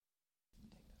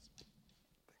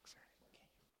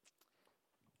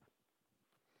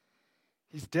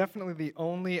He's definitely the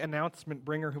only announcement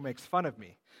bringer who makes fun of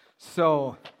me.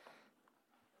 So,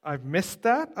 I've missed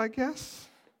that, I guess.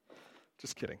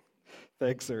 Just kidding.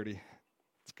 Thanks, Ernie.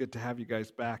 It's good to have you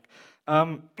guys back.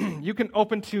 You can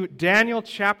open to Daniel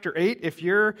chapter 8 if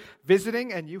you're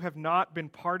visiting and you have not been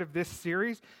part of this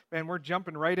series. Man, we're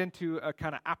jumping right into a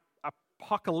kind of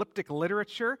apocalyptic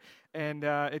literature, and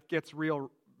it gets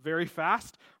real very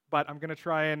fast. But I'm going to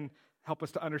try and help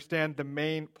us to understand the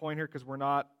main point here, because we're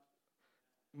not,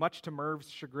 much to Merv's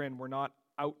chagrin, we're not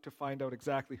out to find out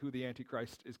exactly who the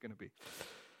Antichrist is going to be.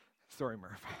 Sorry,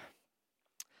 Merv.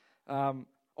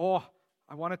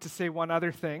 I wanted to say one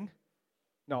other thing.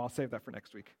 No, I'll save that for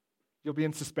next week. You'll be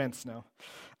in suspense now.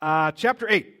 Chapter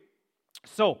 8.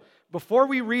 So, before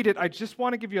we read it, I just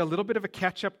want to give you a little bit of a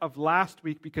catch-up of last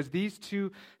week, because these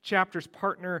two chapters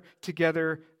partner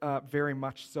together very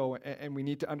much so, and we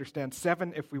need to understand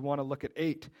 7 if we want to look at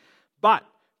 8. But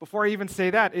before I even say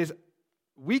that, is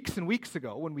weeks and weeks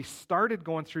ago, when we started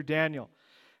going through Daniel,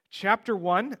 chapter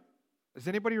 1, does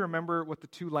anybody remember what the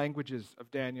two languages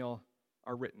of Daniel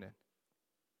are written in?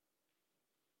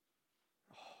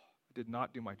 I did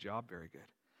not do my job very good.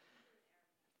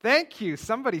 Thank you.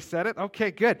 Somebody said it.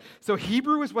 Okay, good. So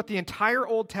Hebrew is what the entire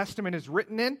Old Testament is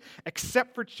written in,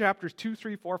 except for chapters 2,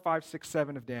 3, 4, 5, 6,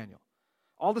 7 of Daniel.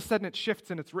 All of a sudden it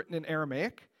shifts and it's written in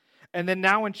Aramaic. And then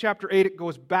now in chapter 8 it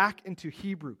goes back into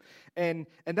Hebrew. And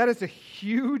that is a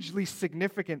hugely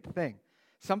significant thing.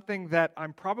 Something that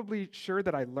I'm probably sure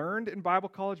that I learned in Bible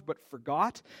college but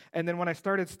forgot. And then when I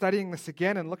started studying this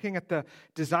again and looking at the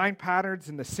design patterns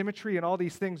and the symmetry and all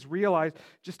these things, realized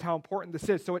just how important this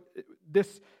is. So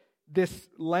this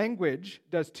language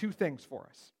does two things for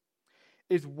us.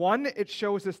 Is one, it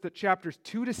shows us that chapters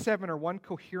 2 to 7 are one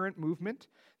coherent movement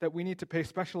that we need to pay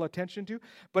special attention to.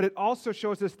 But it also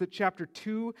shows us that chapter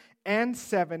 2 and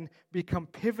 7 become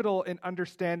pivotal in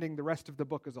understanding the rest of the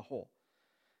book as a whole.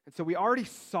 And so we already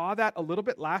saw that a little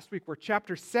bit last week, where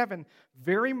chapter 7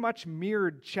 very much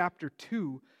mirrored chapter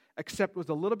 2, except was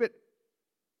a little bit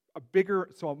a bigger,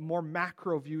 so a more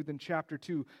macro view than chapter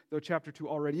 2, though chapter 2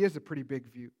 already is a pretty big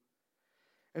view.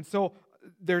 And so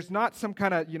there's not some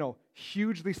kind of,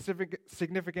 hugely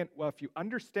significant, well, if you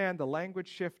understand the language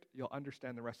shift, you'll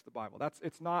understand the rest of the Bible.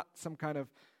 It's not some kind of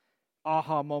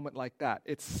aha moment like that.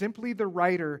 It's simply the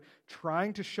writer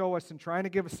trying to show us and trying to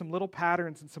give us some little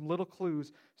patterns and some little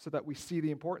clues so that we see the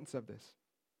importance of this.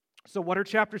 So what are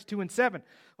chapters 2 and 7?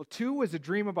 Well, 2 was a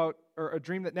dream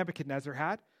that Nebuchadnezzar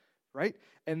had, right?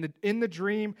 And in the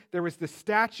dream, there was this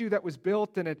statue that was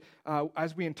built, and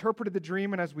as we interpreted the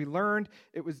dream and as we learned,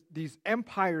 it was these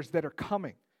empires that are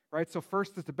coming, right? So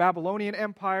first is the Babylonian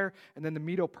Empire, and then the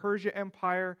Medo-Persia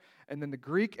Empire, and then the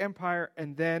Greek Empire,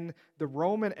 and then the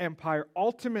Roman Empire,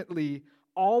 ultimately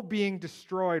all being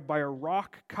destroyed by a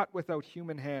rock cut without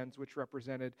human hands, which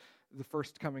represented the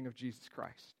first coming of Jesus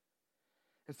Christ.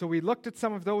 And so we looked at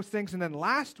some of those things, and then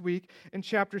last week in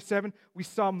chapter 7, we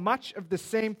saw much of the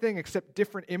same thing, except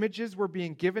different images were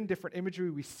being given, different imagery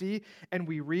we see and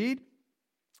we read.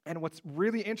 And what's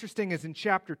really interesting is in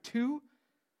chapter 2,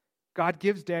 God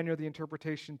gives Daniel the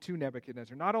interpretation to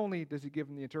Nebuchadnezzar. Not only does he give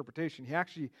him the interpretation, he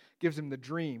actually gives him the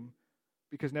dream,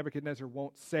 because Nebuchadnezzar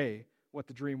won't say what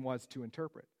the dream was to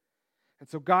interpret. And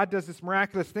so God does this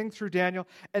miraculous thing through Daniel.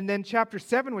 And then chapter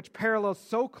 7, which parallels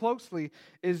so closely,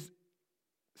 is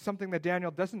something that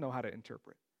Daniel doesn't know how to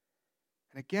interpret.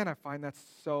 And again, I find that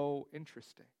so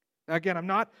interesting. Now again, I'm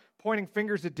not pointing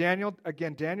fingers at Daniel.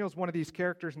 Again, Daniel's one of these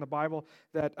characters in the Bible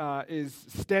that is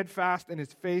steadfast in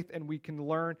his faith, and we can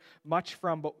learn much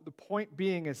from. But the point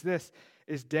being is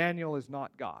Daniel is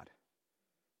not God.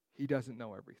 He doesn't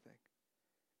know everything.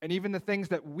 And even the things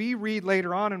that we read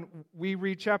later on, and we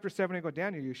read chapter 7 and go,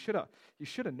 Daniel, you should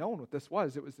have known what this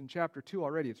was. It was in chapter 2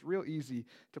 already. It's real easy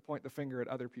to point the finger at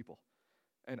other people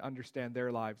and understand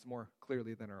their lives more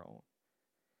clearly than our own.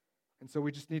 And so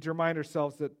we just need to remind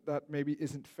ourselves that maybe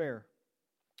isn't fair.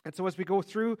 And so as we go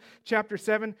through chapter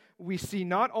 7, we see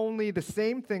not only the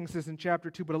same things as in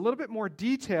chapter 2, but a little bit more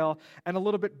detail and a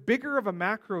little bit bigger of a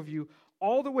macro view,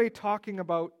 all the way talking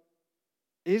about,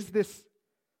 is this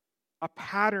a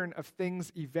pattern of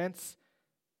things, events,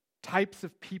 types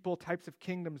of people, types of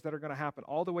kingdoms that are going to happen,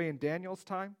 all the way in Daniel's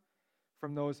time,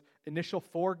 from those initial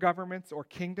 4 governments or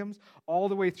kingdoms, all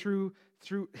the way through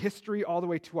history, all the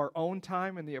way to our own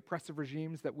time and the oppressive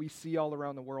regimes that we see all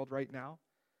around the world right now.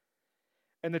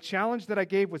 And the challenge that I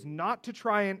gave was not to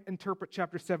try and interpret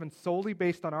chapter 7 solely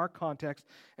based on our context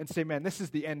and say, man, this is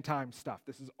the end time stuff.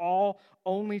 This is all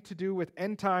only to do with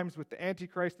end times, with the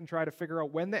Antichrist, and try to figure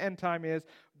out when the end time is,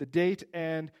 the date,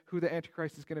 and who the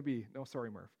Antichrist is going to be. No,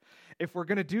 sorry, Murph. If we're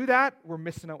going to do that, we're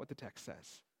missing out what the text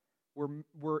says.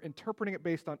 We're interpreting it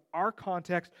based on our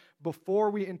context before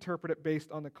we interpret it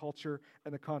based on the culture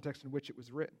and the context in which it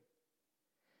was written.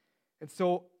 And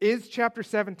so, is chapter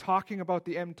 7 talking about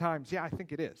the end times? Yeah, I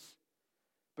think it is,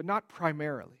 but not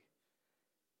primarily.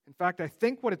 In fact, I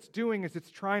think what it's doing is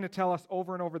it's trying to tell us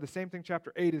over and over the same thing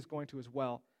chapter 8 is going to as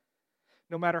well.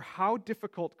 No matter how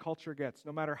difficult culture gets,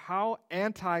 no matter how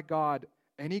anti-God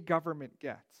any government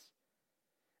gets,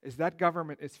 is that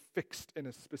government is fixed in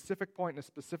a specific point in a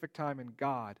specific time, and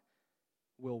God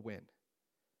will win.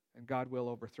 And God will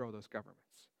overthrow those governments.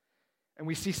 And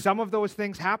we see some of those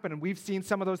things happen, and we've seen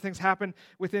some of those things happen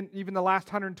within even the last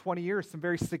 120 years. Some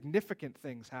very significant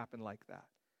things happen like that.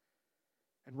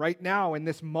 And right now, in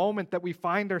this moment that we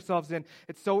find ourselves in,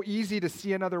 it's so easy to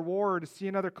see another war or to see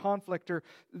another conflict or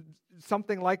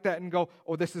something like that and go,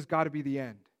 oh, this has got to be the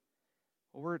end.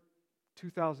 Well, we're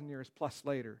 2,000 years plus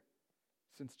later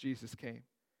since Jesus came.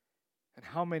 And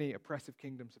how many oppressive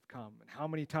kingdoms have come, and how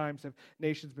many times have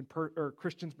nations been or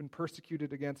Christians been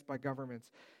persecuted against by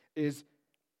governments, is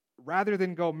rather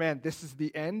than go, man, this is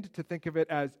the end, to think of it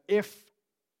as if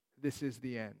this is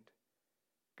the end,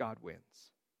 God wins.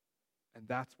 And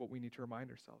that's what we need to remind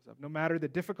ourselves of. No matter the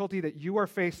difficulty that you are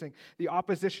facing, the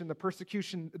opposition, the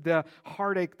persecution, the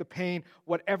heartache, the pain,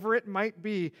 whatever it might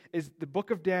be, is the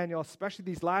book of Daniel, especially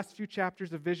these last few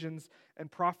chapters of visions and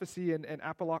prophecy and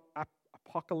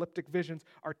apocalyptic visions,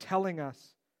 are telling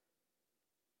us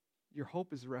your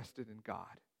hope is rested in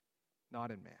God, not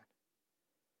in man.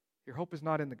 Your hope is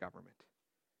not in the government.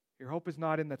 Your hope is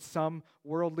not in that some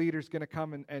world leader is going to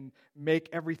come and make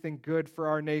everything good for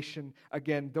our nation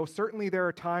again. Though certainly there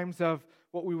are times of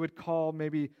what we would call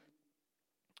maybe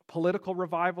political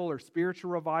revival or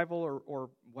spiritual revival or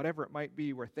whatever it might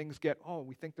be, where things get,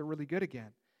 we think they're really good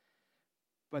again.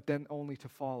 But then only to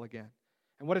fall again.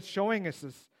 And what it's showing us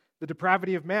is the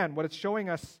depravity of man. What it's showing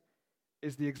us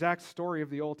is the exact story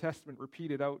of the Old Testament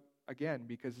repeated out again,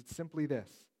 because it's simply this.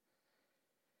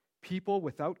 People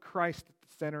without Christ at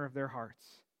the center of their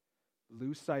hearts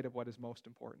lose sight of what is most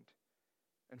important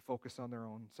and focus on their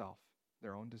own self,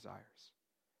 their own desires.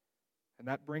 And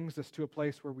that brings us to a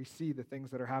place where we see the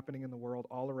things that are happening in the world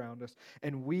all around us.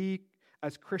 And we,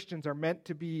 as Christians, are meant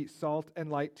to be salt and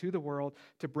light to the world,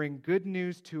 to bring good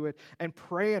news to it, and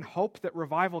pray and hope that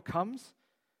revival comes,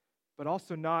 but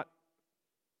also not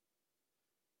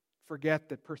forget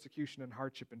that persecution and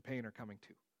hardship and pain are coming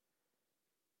too.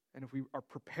 And if we are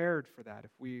prepared for that,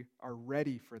 if we are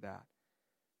ready for that,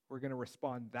 we're going to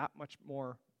respond that much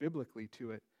more biblically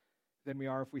to it than we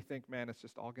are if we think, man, it's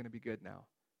just all going to be good now.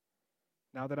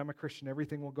 Now that I'm a Christian,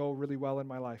 everything will go really well in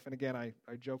my life. And again, I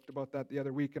joked about that the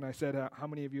other week, and I said, how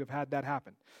many of you have had that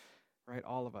happen? Right?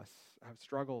 All of us have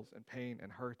struggles and pain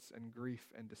and hurts and grief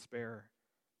and despair.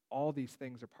 All these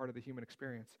things are part of the human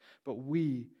experience. But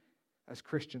we, as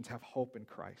Christians, have hope in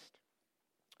Christ.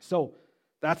 So,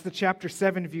 that's the chapter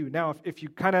 7 view. Now, if you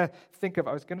kind of think of,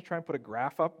 I was going to try and put a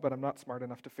graph up, but I'm not smart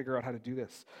enough to figure out how to do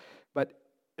this. But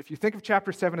if you think of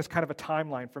chapter 7 as kind of a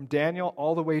timeline from Daniel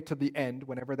all the way to the end,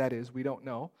 whenever that is, we don't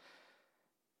know.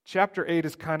 Chapter 8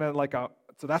 is kind of like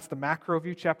so that's the macro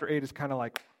view. Chapter 8 is kind of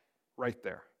like right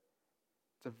there.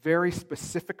 It's a very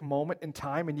specific moment in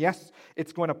time. And yes,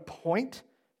 it's going to point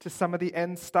to some of the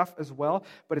end stuff as well,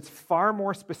 but it's far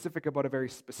more specific about a very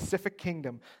specific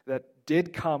kingdom that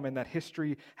did come and that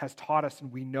history has taught us,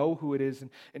 and we know who it is,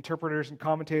 and interpreters and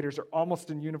commentators are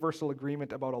almost in universal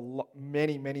agreement about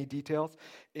many, many details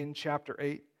in chapter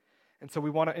 8. And so we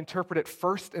want to interpret it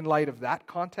first in light of that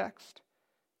context,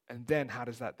 and then how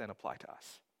does that then apply to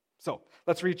us? So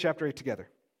let's read chapter 8 together.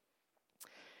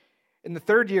 In the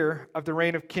 3rd year of the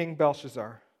reign of King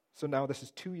Belshazzar, so now this is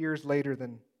 2 years later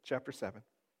than chapter 7,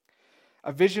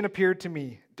 a vision appeared to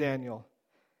me, Daniel,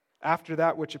 after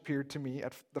that which appeared to me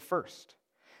at the first.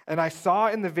 And I saw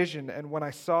in the vision, and when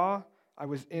I saw, I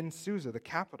was in Susa, the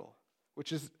capital,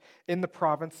 which is in the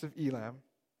province of Elam.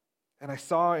 And I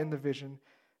saw in the vision,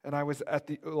 and I was at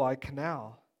the Ulai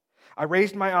Canal. I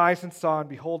raised my eyes and saw, and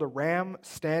behold, a ram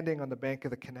standing on the bank of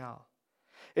the canal.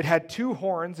 It had 2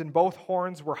 horns, and both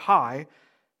horns were high,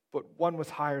 but one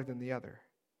was higher than the other.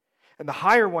 And the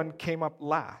higher one came up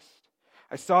last.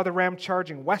 I saw the ram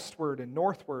charging westward and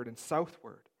northward and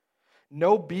southward.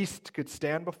 No beast could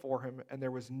stand before him, and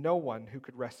there was no one who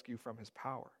could rescue from his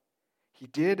power. He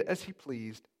did as he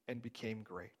pleased and became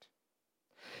great.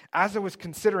 As I was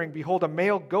considering, behold, a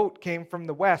male goat came from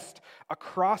the west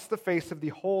across the face of the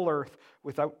whole earth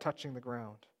without touching the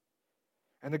ground.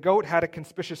 And the goat had a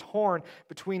conspicuous horn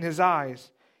between his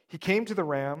eyes. He came to the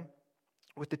ram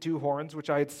with the 2 horns, which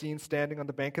I had seen standing on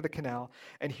the bank of the canal,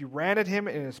 and he ran at him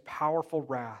in his powerful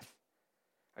wrath.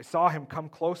 I saw him come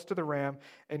close to the ram,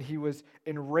 and he was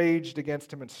enraged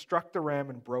against him and struck the ram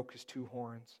and broke his two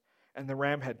horns. And the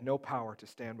ram had no power to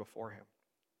stand before him.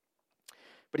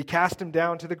 But he cast him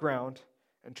down to the ground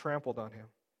and trampled on him.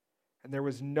 And there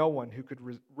was no one who could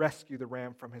rescue the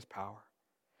ram from his power.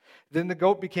 Then the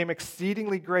goat became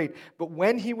exceedingly great, but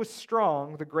when he was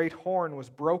strong, the great horn was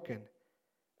broken.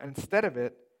 And instead of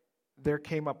it, there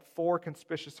came up 4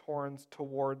 conspicuous horns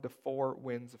toward the 4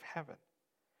 winds of heaven.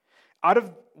 Out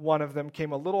of one of them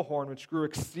came a little horn which grew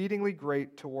exceedingly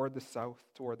great toward the south,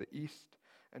 toward the east,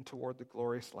 and toward the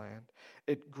glorious land.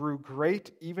 It grew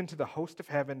great even to the host of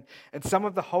heaven, and some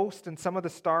of the host and some of the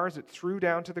stars it threw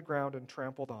down to the ground and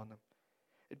trampled on them.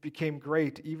 It became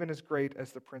great, even as great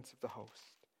as the prince of the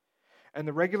host. And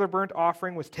the regular burnt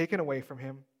offering was taken away from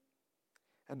him,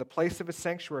 and the place of his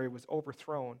sanctuary was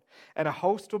overthrown. And a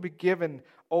host will be given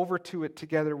over to it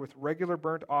together with regular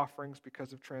burnt offerings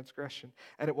because of transgression.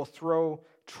 And it will throw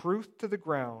truth to the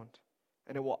ground,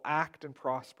 and it will act and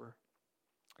prosper.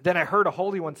 Then I heard a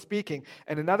holy one speaking,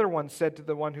 and another one said to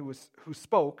the one who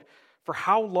spoke, "For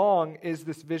how long is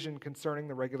this vision concerning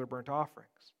the regular burnt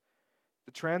offerings?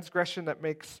 The transgression that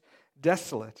makes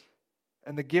desolate,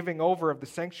 and the giving over of the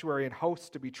sanctuary and hosts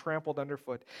to be trampled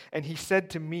underfoot." And he said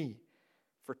to me,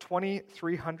 "For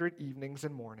 2,300 evenings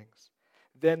and mornings,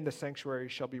 then the sanctuary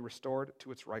shall be restored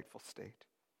to its rightful state."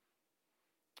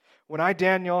 When I,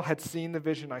 Daniel, had seen the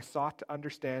vision, I sought to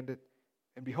understand it.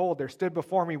 And behold, there stood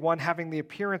before me one having the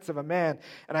appearance of a man.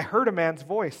 And I heard a man's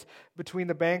voice between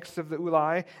the banks of the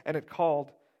Ulai, and it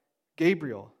called,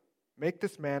 "Gabriel, make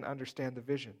this man understand the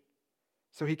vision."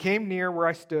 So he came near where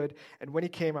I stood, and when he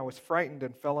came, I was frightened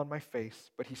and fell on my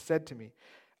face. But he said to me,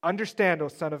 "Understand, O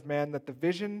Son of Man, that the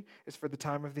vision is for the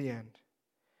time of the end."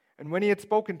 And when he had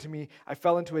spoken to me, I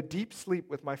fell into a deep sleep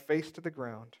with my face to the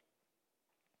ground.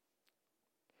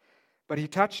 But he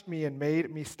touched me and made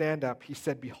me stand up. He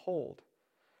said, "Behold,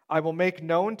 I will make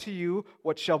known to you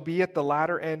what shall be at the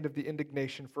latter end of the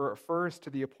indignation, for it refers to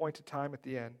the appointed time at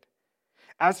the end.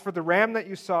 As for the ram that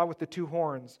you saw with the 2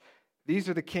 horns, these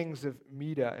are the kings of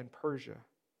Media and Persia.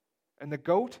 And the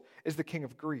goat is the king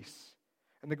of Greece.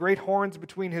 And the great horns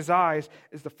between his eyes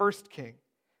is the first king.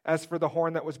 As for the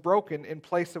horn that was broken, in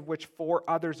place of which 4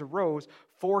 others arose,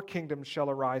 4 kingdoms shall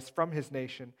arise from his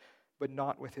nation, but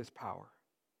not with his power.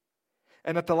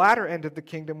 And at the latter end of the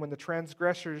kingdom, when the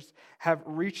transgressors have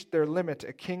reached their limit,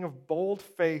 a king of bold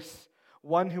face,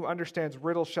 one who understands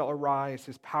riddles, shall arise.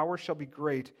 His power shall be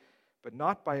great, but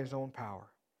not by his own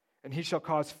power. And he shall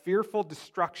cause fearful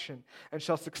destruction, and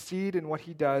shall succeed in what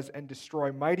he does, and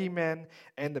destroy mighty men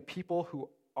and the people who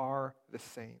are the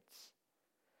saints.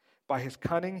 By his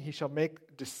cunning he shall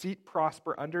make deceit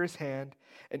prosper under his hand,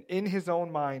 and in his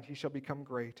own mind he shall become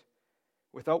great.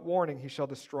 Without warning he shall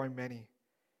destroy many.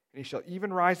 And he shall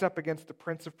even rise up against the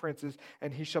prince of princes,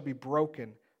 and he shall be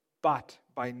broken, but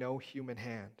by no human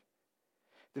hand.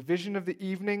 The vision of the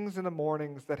evenings and the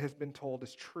mornings that has been told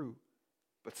is true,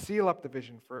 but seal up the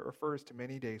vision, for it refers to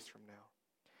many days from now.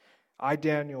 I,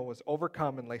 Daniel, was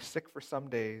overcome and lay sick for some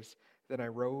days. Then I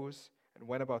rose and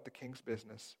went about the king's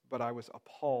business, but I was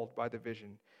appalled by the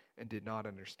vision and did not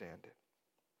understand it.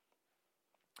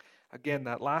 Again,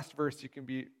 that last verse, it can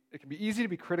be easy to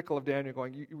be critical of Daniel,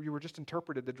 going, you were just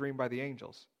interpreted the dream by the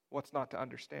angels. What's not to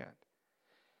understand?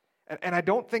 And I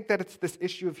don't think that it's this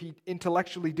issue of he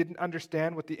intellectually didn't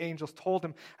understand what the angels told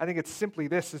him. I think it's simply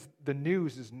this, is the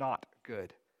news is not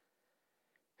good.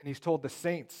 And he's told the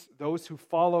saints, those who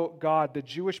follow God, the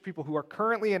Jewish people who are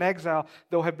currently in exile,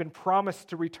 though have been promised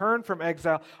to return from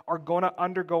exile, are going to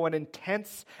undergo an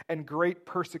intense and great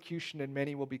persecution, and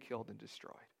many will be killed and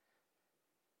destroyed.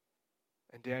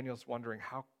 And Daniel's wondering,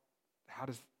 how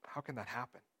can that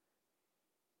happen?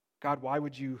 God, why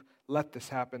would you let this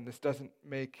happen? This doesn't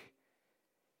make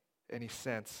any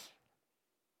sense.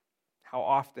 How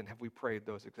often have we prayed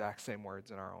those exact same words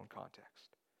in our own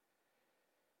context?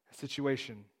 A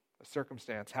situation, a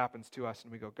circumstance happens to us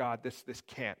and we go, God, this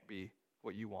can't be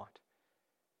what you want.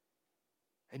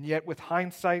 And yet with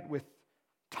hindsight, with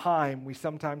time, we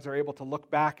sometimes are able to look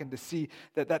back and to see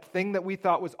that that thing that we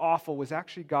thought was awful was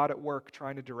actually God at work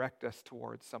trying to direct us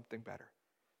towards something better.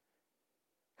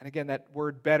 And again, that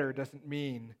word better doesn't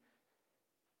mean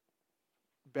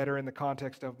better in the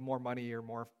context of more money or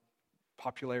more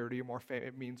popularity or more fame.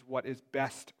 It means what is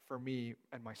best for me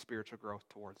and my spiritual growth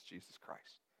towards Jesus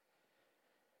Christ.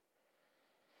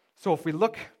 So if we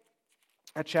look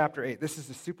at chapter 8, this is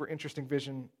a super interesting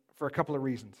vision for a couple of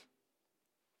reasons.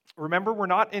 Remember, we're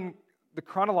not in the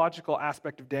chronological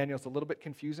aspect of Daniel. It's a little bit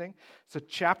confusing. So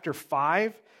chapter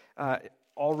 5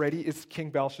 already is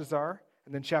King Belshazzar.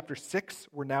 And then chapter 6,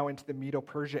 we're now into the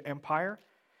Medo-Persia Empire.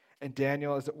 And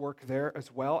Daniel is at work there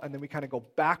as well. And then we kind of go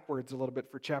backwards a little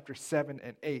bit for chapter 7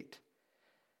 and 8.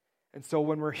 And so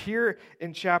when we're here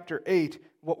in chapter 8,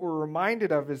 what we're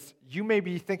reminded of is you may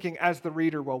be thinking as the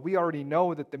reader, well, we already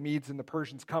know that the Medes and the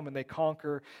Persians come and they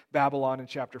conquer Babylon in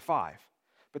chapter 5.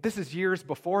 But this is years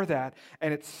before that,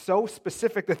 and it's so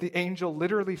specific that the angel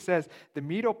literally says the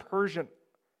Medo-Persian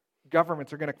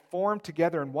governments are going to form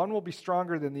together, and one will be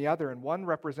stronger than the other, and one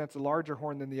represents a larger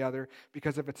horn than the other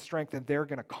because of its strength, and they're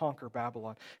going to conquer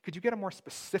Babylon. Could you get a more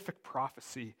specific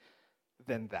prophecy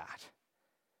than that?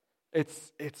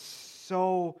 It's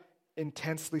so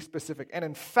intensely specific. And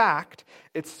in fact,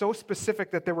 it's so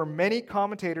specific that there were many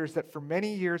commentators that for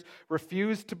many years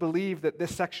refused to believe that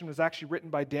this section was actually written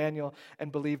by Daniel and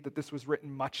believed that this was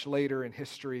written much later in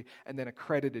history and then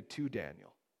accredited to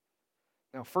Daniel.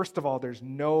 Now, first of all, there's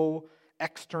no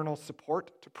external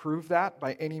support to prove that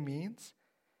by any means.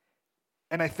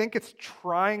 And I think it's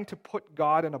trying to put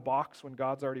God in a box when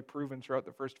God's already proven throughout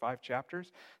the first 5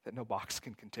 chapters that no box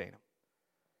can contain him.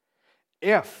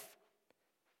 If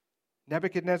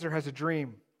Nebuchadnezzar has a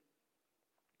dream,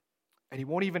 and he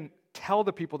won't even tell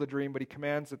the people the dream, but he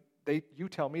commands that you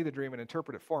tell me the dream and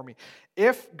interpret it for me.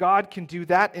 If God can do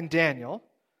that in Daniel,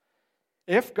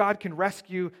 if God can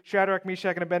rescue Shadrach,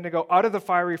 Meshach, and Abednego out of the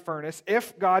fiery furnace,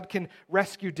 if God can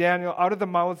rescue Daniel out of the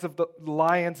mouths of the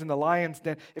lions in the lion's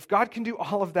den, if God can do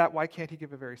all of that, why can't he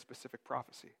give a very specific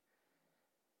prophecy?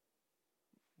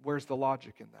 Where's the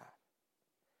logic in that?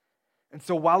 And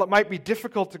so while it might be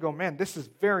difficult to go, man, this is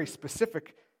very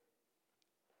specific,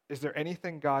 is there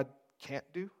anything God can't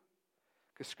do?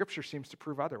 Because Scripture seems to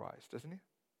prove otherwise, doesn't it?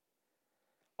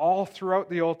 All throughout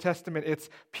the Old Testament, it's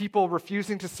people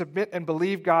refusing to submit and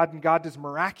believe God, and God does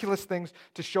miraculous things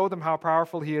to show them how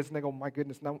powerful he is, and they go, my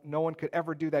goodness, no one could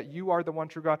ever do that. You are the one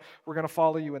true God. We're going to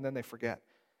follow you, and then they forget.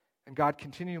 And God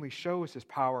continually shows his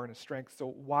power and his strength, so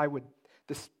why would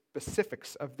the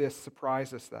specifics of this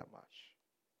surprise us that much?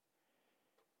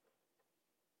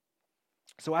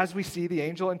 So as we see, the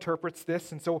angel interprets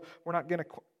this, and so we're not going to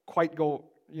quite go,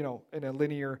 in a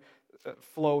linear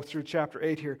flow through chapter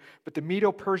 8 here, but the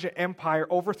Medo-Persia Empire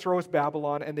overthrows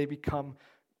Babylon, and they become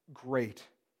great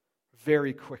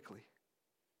very quickly.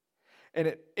 And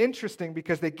it's interesting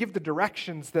because they give the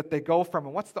directions that they go from,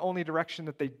 and what's the only direction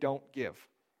that they don't give?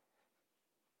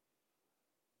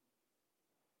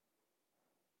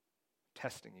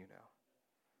 Testing you now.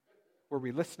 Were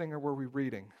we listening or were we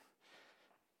reading?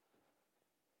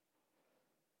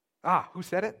 Who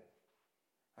said it?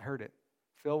 I heard it.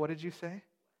 Phil, what did you say?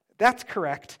 That's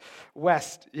correct.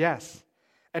 West, yes.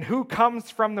 And who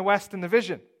comes from the west in the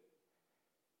vision?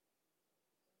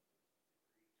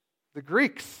 The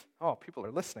Greeks. Oh, people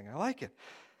are listening. I like it.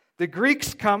 The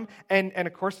Greeks come, and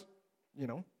of course,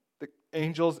 the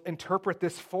angels interpret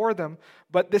this for them,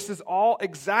 but this is all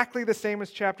exactly the same as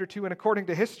chapter 2, and according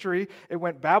to history, it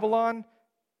went Babylon,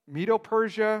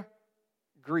 Medo-Persia,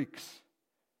 Greeks.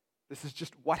 This is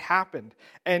just what happened.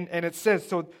 And it says,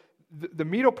 so the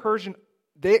Medo-Persian,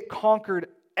 they conquered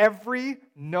every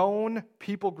known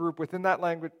people group within that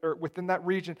language or within that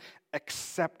region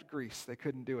except Greece. They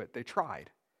couldn't do it. They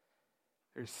tried.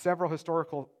 There's several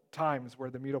historical times where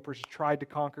the Medo-Persians tried to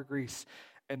conquer Greece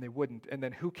and they wouldn't. And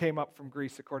then who came up from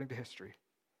Greece according to history?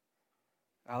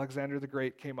 Alexander the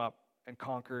Great came up and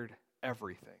conquered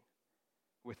everything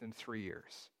within 3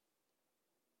 years.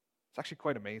 It's actually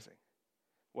quite amazing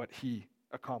what he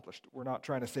accomplished. We're not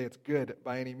trying to say it's good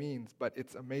by any means, but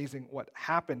it's amazing what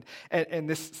happened. And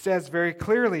this says very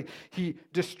clearly, he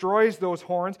destroys those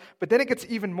horns, but then it gets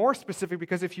even more specific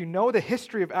because if you know the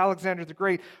history of Alexander the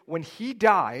Great, when he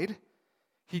died,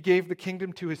 he gave the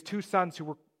kingdom to his 2 sons who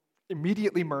were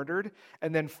immediately murdered,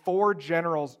 and then 4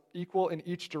 generals equal in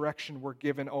each direction were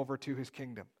given over to his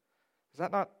kingdom. Does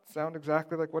that not sound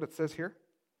exactly like what it says here?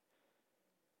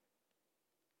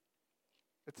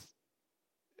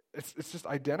 It's just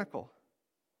identical.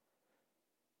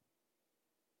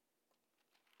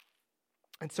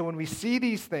 And so when we see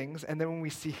these things, and then when we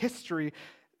see history,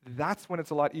 that's when it's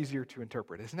a lot easier to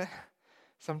interpret, isn't it?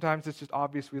 Sometimes it's just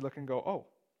obvious. We look and go, oh,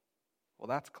 well,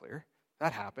 that's clear.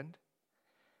 That happened.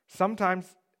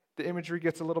 Sometimes the imagery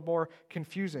gets a little more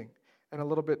confusing and a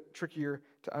little bit trickier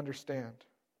to understand.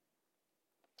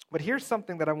 But here's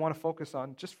something that I want to focus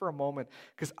on just for a moment,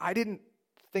 because I didn't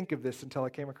think of this until I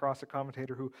came across a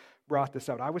commentator who brought this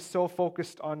out. I was so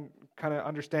focused on kind of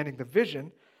understanding the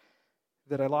vision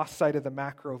that I lost sight of the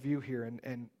macro view here.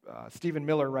 And Stephen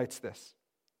Miller writes this.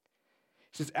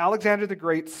 He says, Alexander the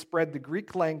Great spread the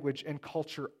Greek language and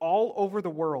culture all over the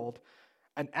world,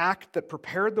 an act that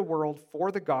prepared the world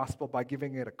for the gospel by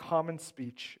giving it a common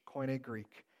speech, Koine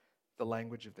Greek, the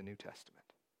language of the New Testament.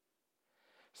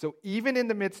 So even in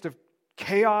the midst of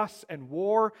chaos and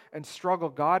war and struggle,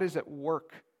 God is at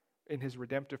work in his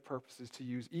redemptive purposes to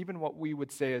use even what we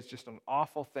would say is just an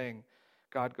awful thing.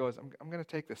 God goes, I'm going to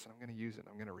take this and I'm going to use it.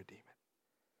 I'm going to redeem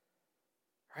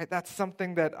it. Right? That's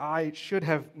something that I should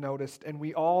have noticed, and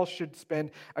we all should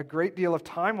spend a great deal of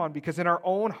time on, because in our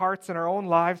own hearts and our own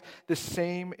lives, the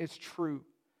same is true.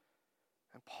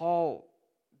 And Paul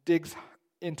digs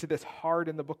into this hard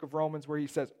in the book of Romans, where he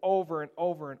says over and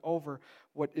over and over,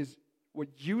 what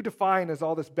you define as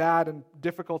all this bad and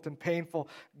difficult and painful,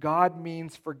 God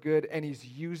means for good, and he's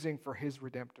using for his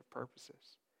redemptive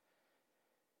purposes.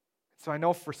 So I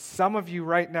know for some of you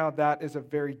right now, that is a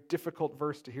very difficult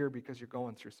verse to hear, because you're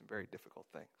going through some very difficult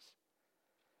things,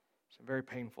 some very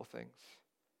painful things,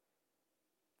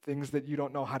 things that you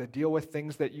don't know how to deal with,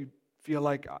 things that you feel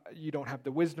like you don't have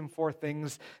the wisdom for,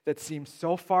 things that seem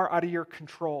so far out of your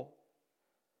control.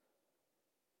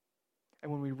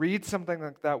 And when we read something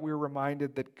like that, we're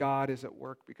reminded that God is at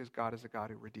work, because God is a God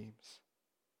who redeems.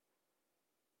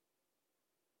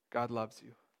 God loves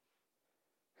you,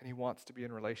 and he wants to be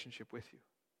in relationship with you.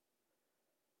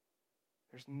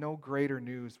 There's no greater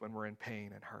news when we're in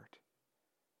pain and hurt.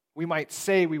 We might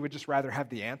say we would just rather have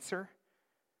the answer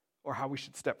or how we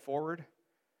should step forward,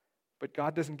 but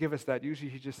God doesn't give us that. Usually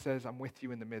he just says, I'm with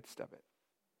you in the midst of it.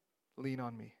 Lean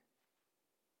on me.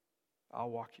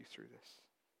 I'll walk you through this.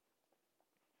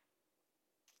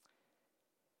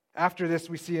 After this,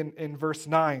 we see in verse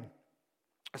 9,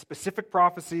 a specific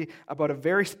prophecy about a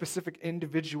very specific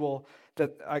individual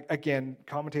that, again,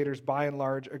 commentators by and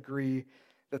large agree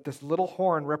that this little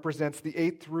horn represents the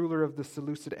 8th ruler of the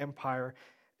Seleucid Empire,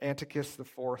 Antiochus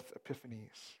IV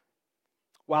Epiphanes.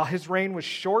 While his reign was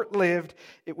short-lived,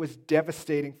 it was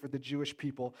devastating for the Jewish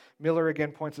people. Miller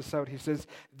again points this out. He says,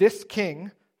 this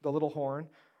king, the little horn,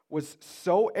 was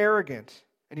so arrogant,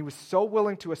 and he was so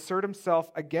willing to assert himself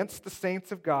against the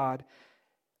saints of God,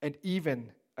 and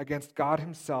even against God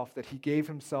himself, that he gave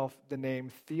himself the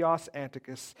name Theos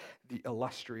Antiochus, the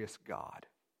illustrious God.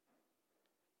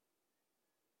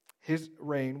 His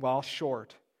reign, while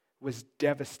short, was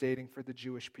devastating for the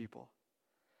Jewish people.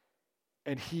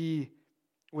 And he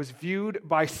was viewed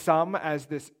by some as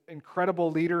this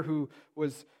incredible leader who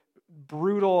was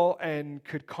brutal and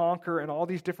could conquer and all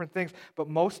these different things. But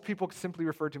most people simply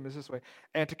referred to him as this way,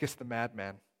 Antiochus the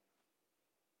madman.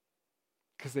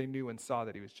 Because they knew and saw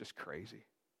that he was just crazy.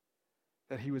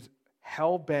 That he was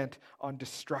hell-bent on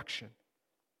destruction.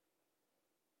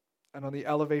 And on the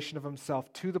elevation of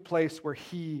himself to the place where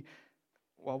he,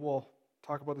 well, we'll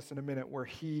talk about this in a minute, where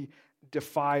he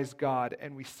defies God.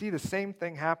 And we see the same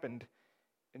thing happened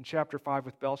in chapter 5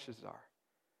 with Belshazzar.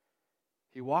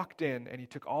 He walked in and he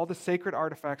took all the sacred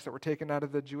artifacts that were taken out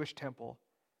of the Jewish temple,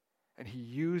 and he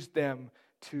used them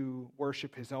to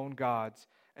worship his own gods.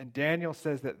 And Daniel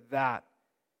says that that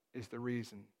is the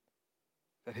reason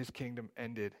that his kingdom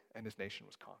ended and his nation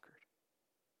was conquered.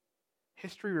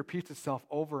 History repeats itself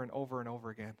over and over and over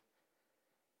again.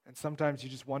 And sometimes you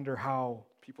just wonder how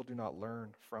people do not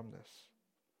learn from this.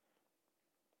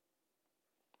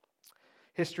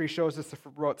 History shows us that for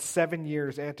about 7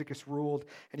 years, Antiochus ruled,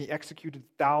 and he executed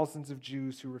thousands of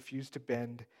Jews who refused to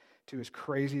bend to his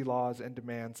crazy laws and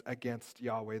demands against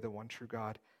Yahweh, the one true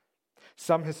God.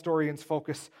 Some historians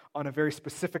focus on a very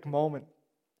specific moment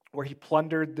where he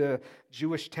plundered the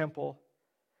Jewish temple,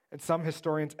 and some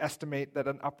historians estimate that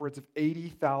an upwards of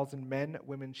 80,000 men,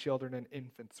 women, children, and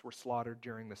infants were slaughtered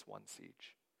during this one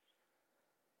siege.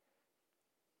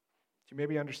 Do you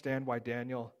maybe understand why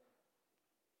Daniel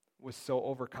was so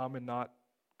overcome and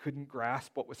couldn't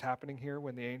grasp what was happening here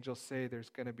when the angels say there's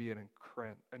going to be an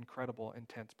incredible,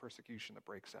 intense persecution that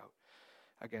breaks out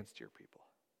against your people?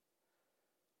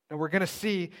 And we're going to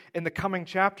see in the coming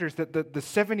chapters that the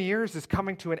 7 years is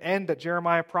coming to an end that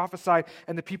Jeremiah prophesied,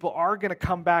 and the people are going to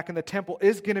come back, and the temple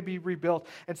is going to be rebuilt.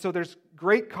 And so there's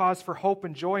great cause for hope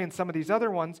and joy in some of these other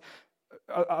ones,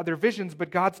 other visions, but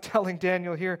God's telling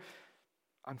Daniel here,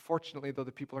 unfortunately, though,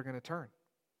 the people are going to turn.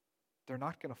 They're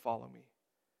not going to follow me.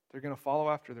 They're going to follow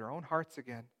after their own hearts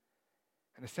again.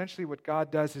 And essentially what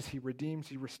God does is he redeems,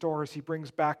 he restores, he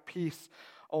brings back peace,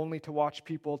 only to watch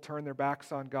people turn their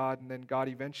backs on God, and then God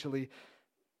eventually,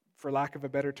 for lack of a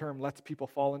better term, lets people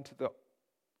fall into the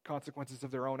consequences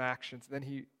of their own actions. Then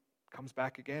he comes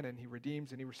back again and he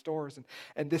redeems and he restores.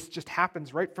 And this just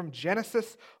happens right from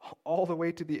Genesis all the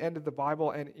way to the end of the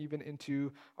Bible and even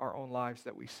into our own lives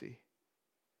that we see.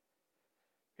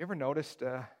 You ever noticed,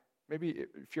 maybe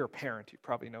if you're a parent, you've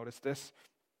probably noticed this,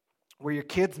 where your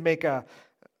kids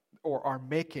are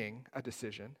making a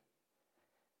decision,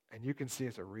 and you can see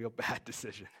it's a real bad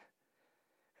decision.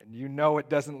 And you know it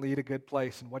doesn't lead a good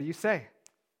place. And what do you say?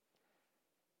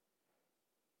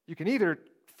 You can either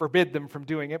forbid them from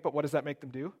doing it, but what does that make them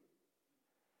do?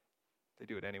 They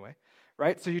do it anyway,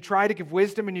 right? So you try to give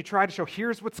wisdom and you try to show,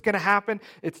 here's what's going to happen.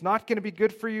 It's not going to be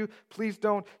good for you. Please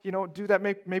don't, do that.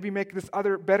 Maybe make this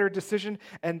other better decision.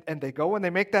 And they go and they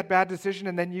make that bad decision,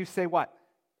 and then you say what?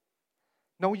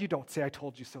 No, you don't say, I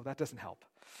told you so. That doesn't help.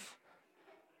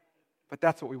 But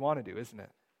that's what we want to do, isn't it?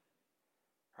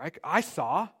 Right?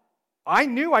 I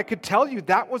knew, I could tell you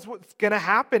that was what's going to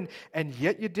happen, and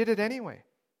yet you did it anyway.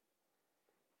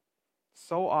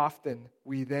 So often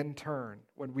we then turn,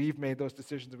 when we've made those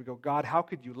decisions, and we go, God, how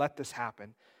could you let this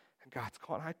happen? And God's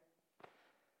going, I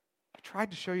tried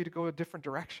to show you to go a different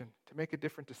direction, to make a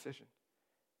different decision.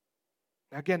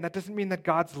 Now again, that doesn't mean that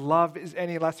God's love is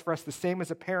any less for us. The same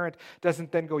as a parent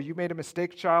doesn't then go, you made a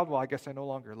mistake, child, well, I guess I no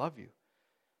longer love you.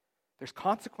 There's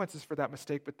consequences for that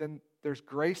mistake, but then there's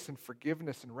grace and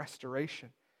forgiveness and restoration.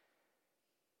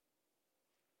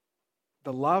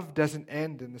 The love doesn't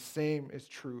end, and the same is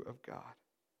true of God.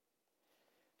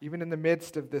 Even in the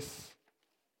midst of this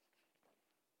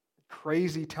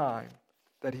crazy time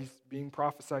that he's being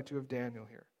prophesied to of Daniel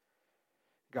here,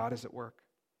 God is at work.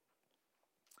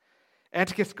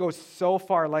 Antiochus goes so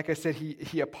far, like I said,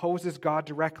 he opposes God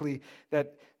directly,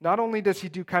 that not only does he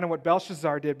do kind of what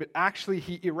Belshazzar did, but actually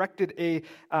he erected a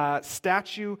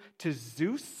statue to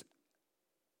Zeus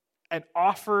and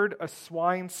offered a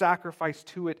swine sacrifice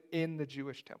to it in the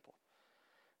Jewish temple,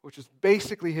 which is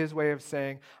basically his way of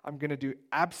saying, I'm going to do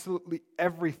absolutely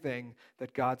everything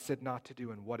that God said not to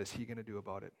do, and what is he going to do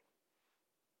about it?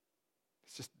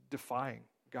 It's just defying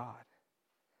God.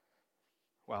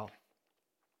 Well,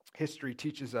 history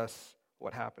teaches us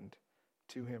what happened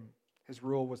to him. His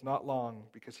rule was not long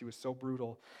because he was so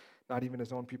brutal, not even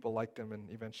his own people liked him, and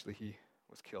eventually he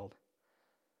was killed.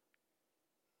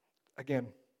 Again,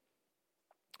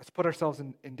 let's put ourselves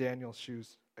in Daniel's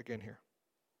shoes again here.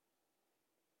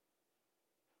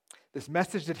 This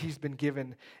message that he's been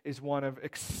given is one of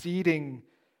exceeding,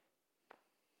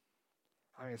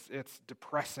 it's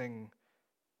depressing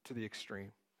to the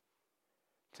extreme.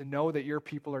 To know that your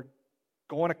people are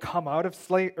going to come out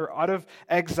of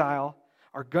exile,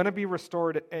 are going to be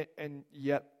restored, and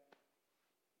yet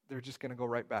they're just going to go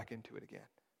right back into it again.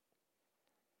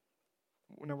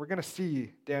 Now, we're going to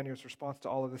see Daniel's response to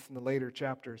all of this in the later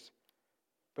chapters,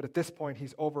 but at this point,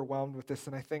 he's overwhelmed with this,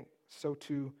 and I think so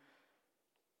too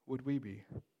would we be.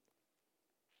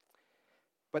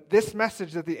 But this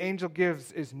message that the angel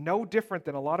gives is no different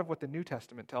than a lot of what the New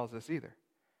Testament tells us either.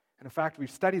 And in fact, we've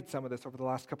studied some of this over the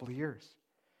last couple of years.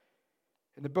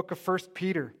 In the book of 1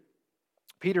 Peter,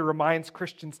 Peter reminds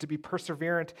Christians to be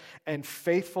perseverant and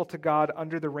faithful to God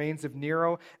under the reigns of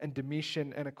Nero and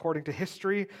Domitian. And according to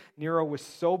history, Nero was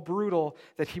so brutal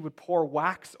that he would pour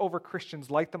wax over Christians,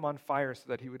 light them on fire so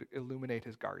that he would illuminate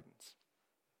his gardens.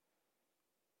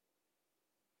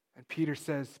 And Peter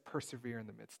says, persevere in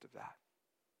the midst of that.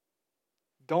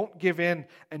 Don't give in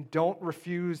and don't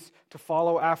refuse to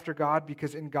follow after God,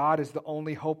 because in God is the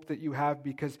only hope that you have,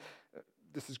 because,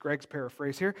 this is Greg's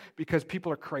paraphrase here, because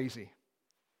people are crazy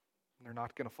and they're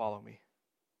not going to follow me.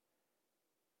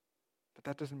 But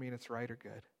that doesn't mean it's right or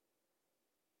good.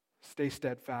 Stay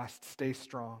steadfast, stay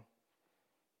strong,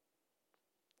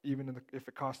 even if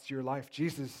it costs your life.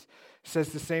 Jesus says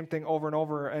the same thing over and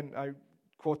over, and I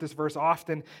quote this verse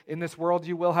often, in this world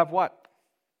you will have what?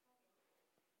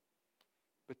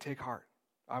 But take heart.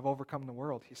 I've overcome the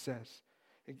world, he says.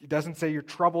 He doesn't say your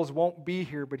troubles won't be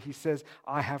here, but he says,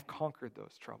 I have conquered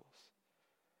those troubles.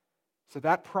 So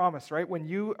that promise, right? When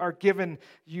you are given,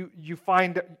 you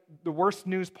find the worst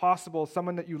news possible,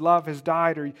 someone that you love has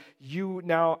died, or you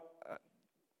now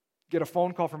get a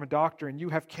phone call from a doctor and you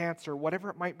have cancer, whatever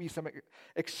it might be, some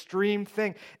extreme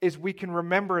thing, is we can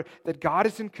remember that God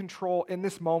is in control in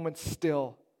this moment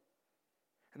still.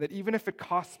 And that even if it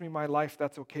costs me my life,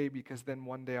 that's okay, because then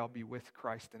one day I'll be with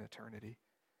Christ in eternity.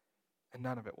 And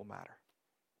none of it will matter.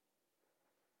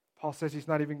 Paul says he's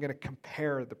not even going to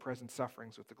compare the present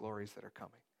sufferings with the glories that are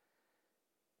coming.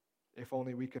 If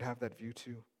only we could have that view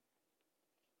too.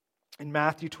 In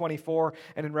Matthew 24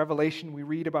 and in Revelation, we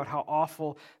read about how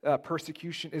awful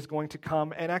persecution is going to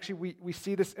come. And actually, we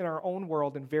see this in our own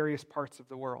world, in various parts of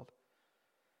the world,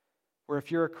 where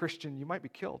if you're a Christian, you might be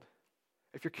killed.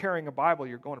 If you're carrying a Bible,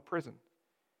 you're going to prison.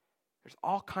 There's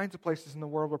all kinds of places in the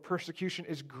world where persecution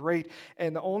is great,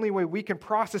 and the only way we can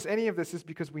process any of this is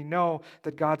because we know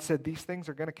that God said these things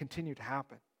are going to continue to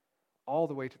happen all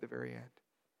the way to the very end.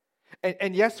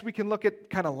 And yes, we can look at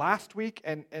kind of last week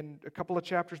and a couple of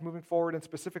chapters moving forward, and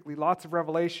specifically lots of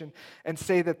Revelation, and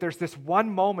say that there's this one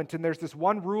moment and there's this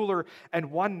one ruler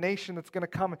and one nation that's going to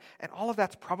come. And all of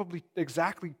that's probably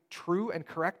exactly true and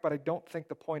correct, but I don't think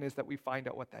the point is that we find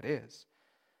out what that is.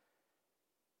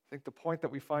 I think the point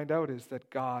that we find out is that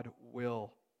God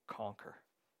will conquer,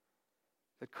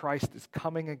 that Christ is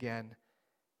coming again,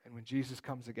 and when Jesus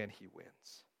comes again, he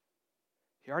wins.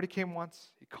 He already came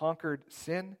once. He conquered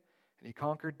sin. And he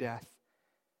conquered death.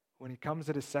 When he comes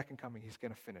at his second coming, he's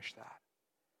going to finish that.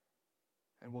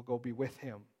 And we'll go be with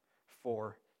him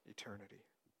for eternity.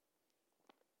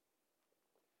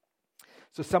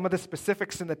 So some of the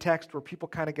specifics in the text where people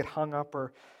kind of get hung up,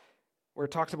 or where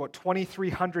it talks about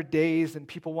 2,300 days and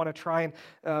people want to try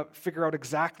and figure out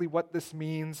exactly what this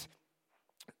means.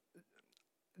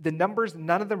 The numbers,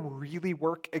 none of them really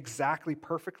work exactly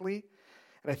perfectly.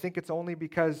 And I think it's only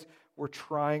because we're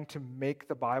trying to make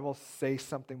the Bible say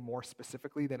something more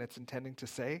specifically than it's intending to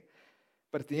say.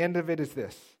 But at the end of it is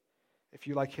this, if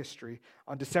you like history.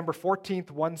 On December 14th,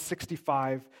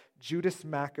 165, Judas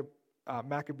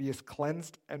Maccabeus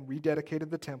cleansed and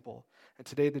rededicated the temple. And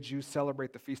today the Jews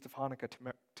celebrate the Feast of Hanukkah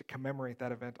to commemorate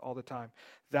that event all the time.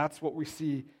 That's what we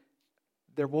see.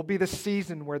 There will be the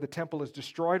season where the temple is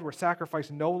destroyed, where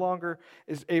sacrifice no longer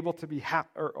is able to be,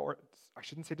 or I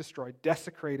shouldn't say destroyed,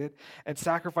 desecrated, and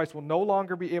sacrifice will no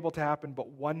longer be able to happen, but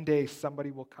one day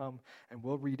somebody will come and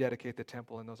will rededicate the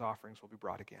temple and those offerings will be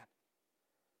brought again.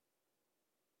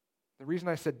 The reason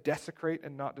I said desecrate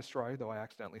and not destroy, though I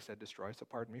accidentally said destroy, so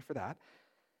pardon me for that,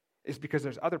 is because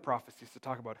there's other prophecies to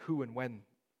talk about who and when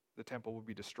the temple will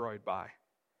be destroyed by.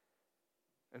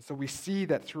 And so we see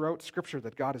that throughout Scripture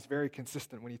that God is very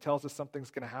consistent. When he tells us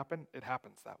something's going to happen, it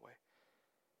happens that way.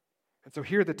 And so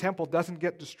here the temple doesn't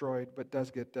get destroyed, but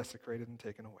does get desecrated and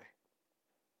taken away.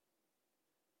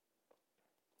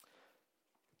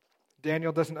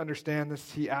 Daniel doesn't understand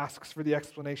this. He asks for the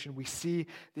explanation. We see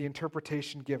the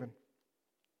interpretation given.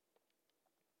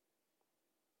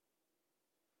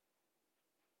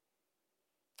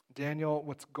 Daniel,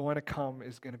 what's going to come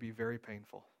is going to be very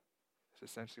painful.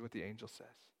 It's essentially what the angel says.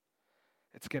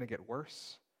 It's going to get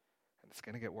worse, and it's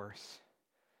going to get worse.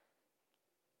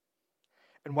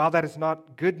 And while that is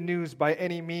not good news by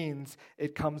any means,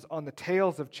 it comes on the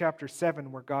tails of chapter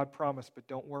 7 where God promised, but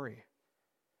don't worry,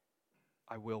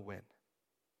 I will win.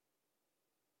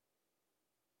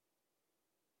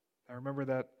 I remember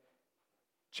that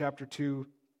chapter 2,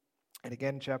 and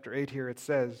again chapter 8 here, it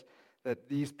says that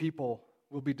these people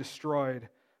will be destroyed,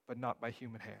 but not by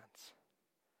human hands.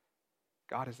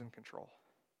 God is in control.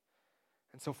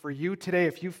 And so for you today,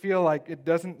 if you feel like it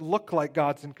doesn't look like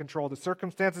God's in control, the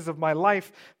circumstances of my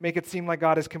life make it seem like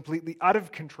God is completely out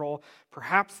of control,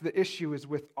 perhaps the issue is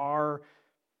with our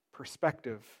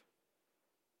perspective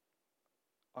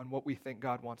on what we think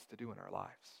God wants to do in our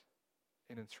lives,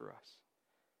 in and through us.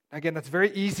 Again, that's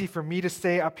very easy for me to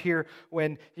say up here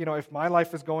when, if my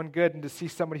life is going good and to see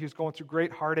somebody who's going through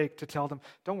great heartache to tell them,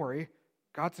 don't worry,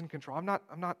 God's in control. I'm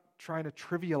not trying to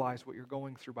trivialize what you're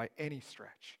going through by any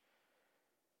stretch.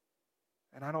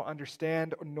 And I don't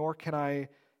understand, nor can I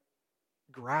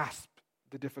grasp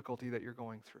the difficulty that you're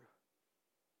going through.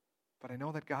 But I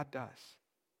know that God does.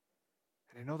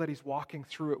 And I know that he's walking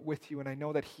through it with you, and I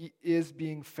know that he is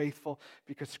being faithful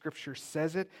because Scripture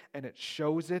says it, and it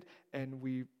shows it, and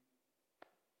we've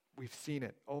seen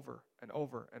it over and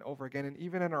over and over again. And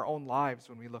even in our own lives,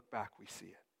 when we look back, we see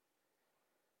it.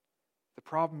 The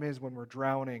problem is when we're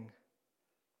drowning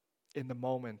in the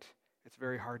moment, it's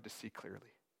very hard to see clearly.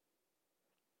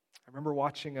 I remember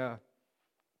watching,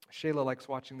 Shayla likes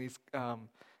watching these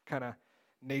kind of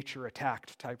nature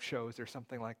attacked type shows or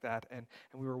something like that. And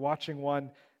we were watching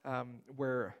one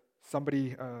where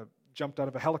somebody jumped out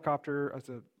of a helicopter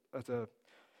as a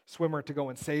swimmer to go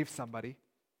and save somebody.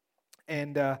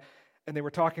 And they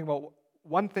were talking about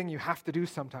one thing you have to do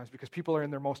sometimes because people are in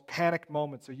their most panicked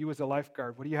moments. So you as a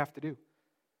lifeguard, what do you have to do?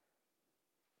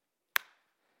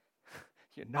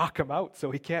 You knock him out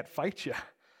so he can't fight you.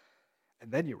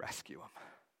 And then you rescue him.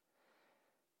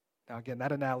 Now again,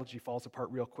 that analogy falls apart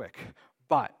real quick.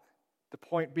 But the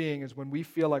point being is when we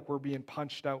feel like we're being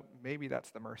punched out, maybe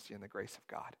that's the mercy and the grace of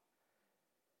God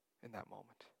in that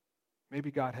moment.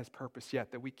 Maybe God has purpose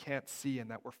yet that we can't see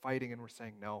and that we're fighting and we're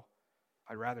saying, no,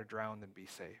 I'd rather drown than be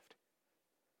saved.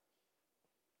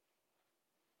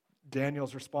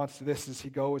 Daniel's response to this as he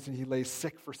goes and he lays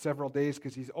sick for several days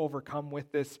because he's overcome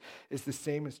with this is the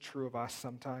same as true of us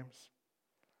sometimes.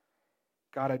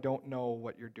 God, I don't know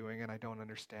what you're doing and I don't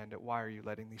understand it. Why are you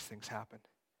letting these things happen?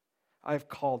 I've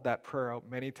called that prayer out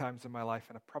many times in my life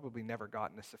and I've probably never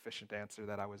gotten a sufficient answer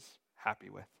that I was happy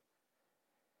with.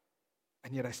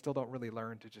 And yet I still don't really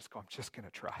learn to just go, I'm just going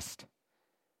to trust.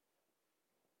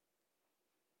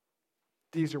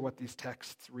 These are what these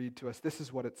texts read to us. This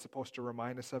is what it's supposed to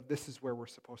remind us of. This is where we're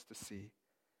supposed to see.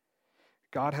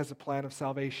 God has a plan of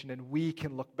salvation, and we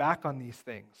can look back on these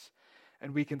things,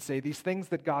 and we can say, these things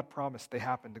that God promised, they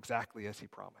happened exactly as he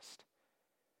promised.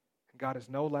 And God is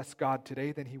no less God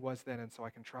today than he was then, and so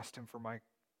I can trust him for my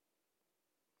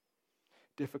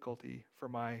difficulty, for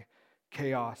my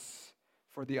chaos,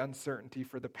 for the uncertainty,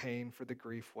 for the pain, for the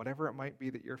grief, whatever it might be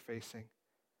that you're facing.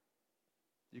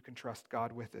 You can trust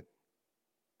God with it.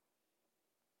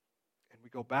 And we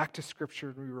go back to Scripture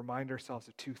and we remind ourselves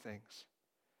of two things.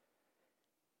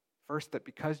 First, that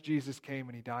because Jesus came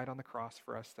and he died on the cross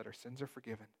for us, that our sins are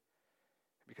forgiven.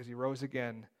 And because he rose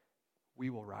again, we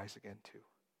will rise again too.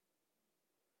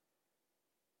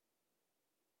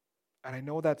 And I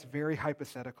know that's very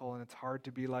hypothetical, and it's hard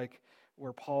to be like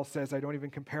where Paul says, I don't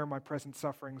even compare my present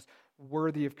sufferings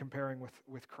worthy of comparing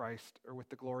with Christ or with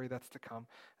the glory that's to come.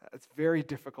 It's very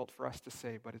difficult for us to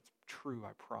say, but it's true,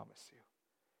 I promise you.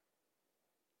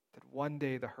 That one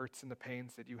day the hurts and the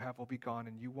pains that you have will be gone,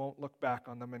 and you won't look back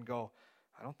on them and go,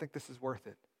 I don't think this is worth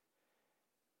it.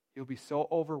 You'll be so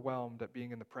overwhelmed at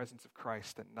being in the presence of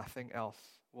Christ that nothing else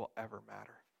will ever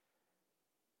matter.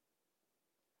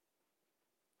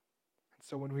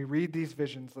 So when we read these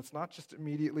visions, let's not just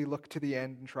immediately look to the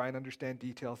end and try and understand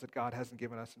details that God hasn't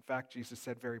given us. In fact, Jesus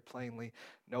said very plainly,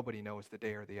 nobody knows the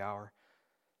day or the hour.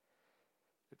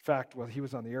 In fact, while he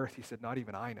was on the earth, he said, not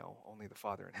even I know, only the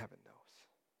Father in heaven knows.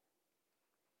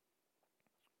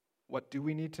 What do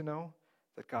we need to know?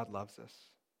 That God loves us,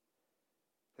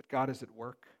 that God is at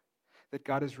work, that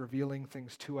God is revealing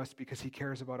things to us because he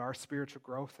cares about our spiritual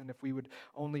growth. And if we would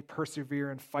only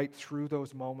persevere and fight through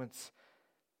those moments,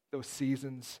 those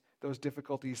seasons, those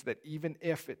difficulties, that even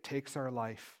if it takes our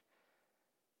life,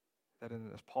 that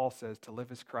as Paul says, to live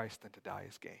is Christ and to die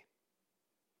is gain.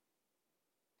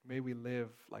 May we live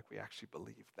like we actually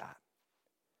believe that.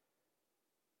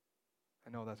 I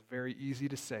know that's very easy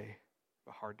to say,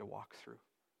 but hard to walk through.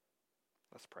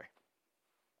 Let's pray.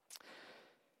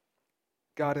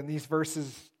 God, in these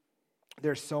verses,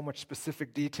 there's so much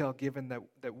specific detail given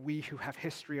that we who have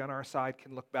history on our side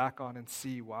can look back on and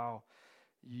see, wow,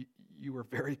 you were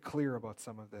very clear about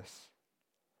some of this.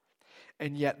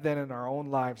 And yet then in our own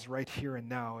lives, right here and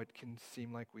now, it can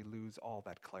seem like we lose all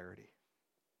that clarity.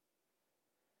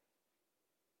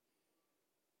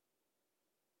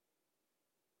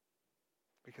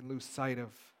 We can lose sight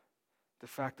of the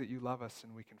fact that you love us,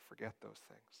 and we can forget those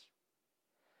things.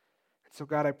 And so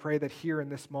God, I pray that here in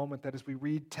this moment, that as we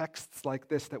read texts like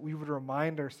this, that we would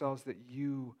remind ourselves that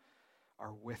you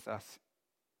are with us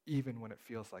even when it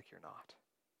feels like you're not.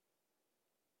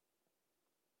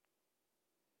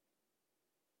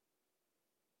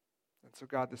 And so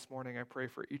God, this morning I pray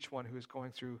for each one who is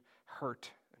going through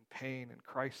hurt and pain and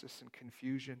crisis and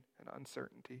confusion and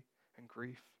uncertainty and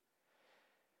grief,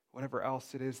 whatever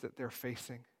else it is that they're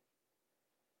facing.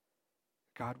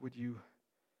 God, would you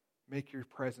make your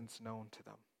presence known to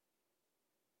them?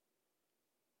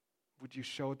 Would you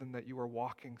show them that you are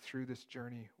walking through this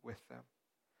journey with them,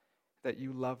 that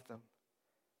you love them,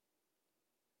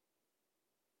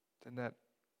 and that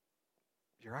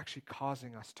you're actually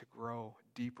causing us to grow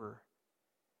deeper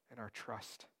in our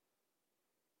trust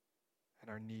and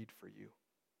our need for you.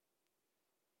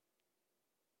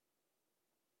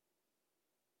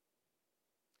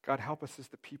 God, help us as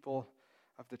the people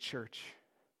of the church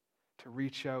to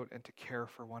reach out and to care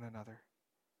for one another,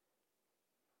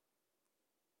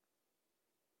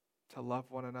 to love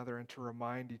one another and to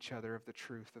remind each other of the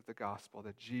truth of the gospel,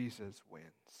 that Jesus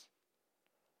wins.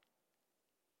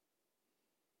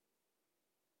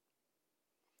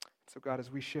 So God,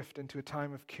 as we shift into a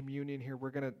time of communion here,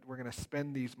 we're gonna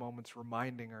spend these moments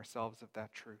reminding ourselves of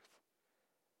that truth.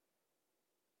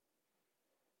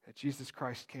 That Jesus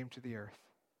Christ came to the earth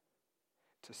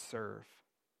to serve,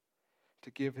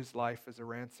 to give his life as a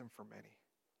ransom for many.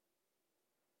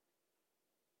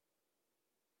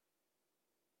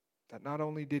 That not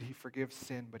only did he forgive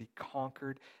sin, but he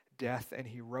conquered death and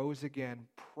he rose again,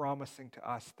 promising to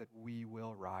us that we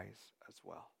will rise as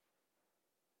well.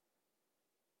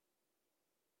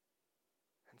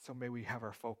 And so may we have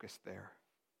our focus there.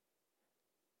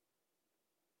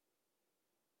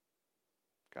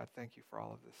 God, thank you for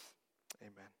all of this.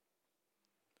 Amen.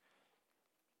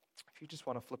 If you just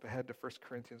want to flip ahead to 1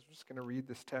 Corinthians, I'm just going to read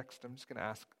this text. I'm just going to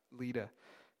ask Lee to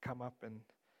come up. And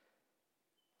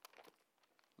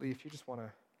Lee, if you just want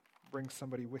to bring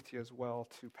somebody with you as well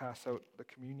to pass out the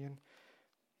communion.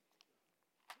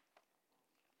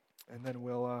 And then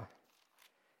we'll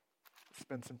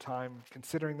spend some time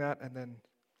considering that and then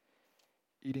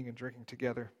eating and drinking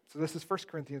together. So this is 1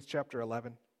 Corinthians chapter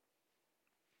 11.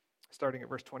 Starting at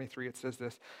verse 23, it says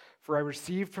this, "For I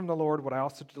received from the Lord what I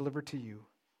also delivered to you,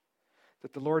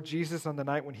 that the Lord Jesus on the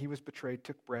night when he was betrayed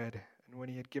took bread, and when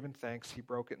he had given thanks, he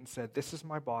broke it and said, 'This is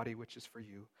my body, which is for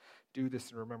you. Do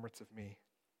this in remembrance of me.'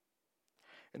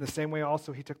 In the same way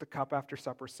also he took the cup after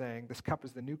supper, saying, 'This cup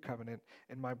is the new covenant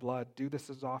in my blood. Do this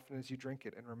as often as you drink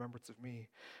it in remembrance of me.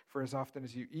 For as often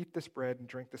as you eat this bread and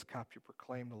drink this cup, you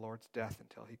proclaim the Lord's death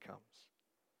until he comes.'"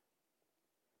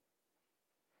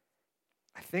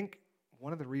 I think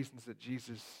one of the reasons that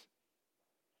Jesus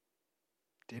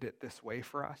did it this way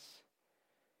for us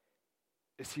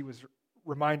is he was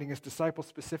reminding his disciples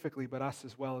specifically, but us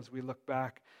as well, as we look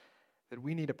back, that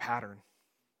we need a pattern.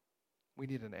 We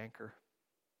need an anchor.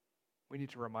 We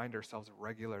need to remind ourselves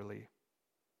regularly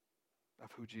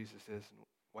of who Jesus is and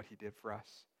what he did for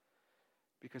us.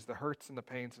 Because the hurts and the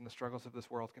pains and the struggles of this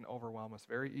world can overwhelm us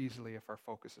very easily if our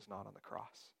focus is not on the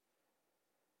cross.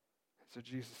 So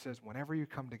Jesus says, whenever you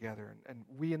come together, and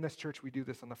we in this church, we do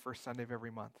this on the first Sunday of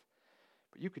every month,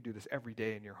 but you could do this every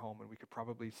day in your home, and we could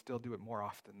probably still do it more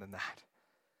often than that,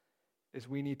 is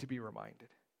we need to be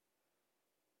reminded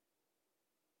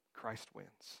Christ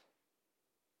wins.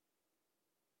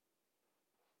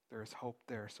 There is hope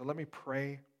there. So let me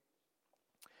pray.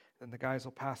 Then the guys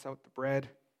will pass out the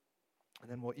bread,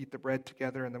 and then we'll eat the bread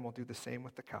together, and then we'll do the same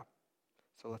with the cup.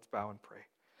 So let's bow and pray.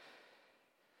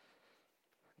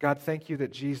 God, thank you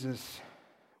that Jesus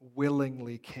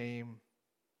willingly came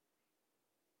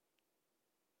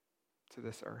to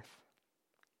this earth,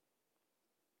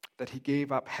 that he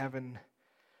gave up heaven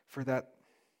for that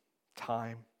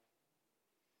time,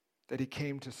 that he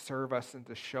came to serve us and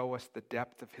to show us the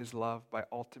depth of his love by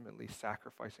ultimately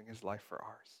sacrificing his life for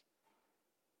ours.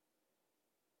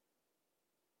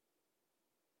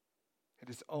 It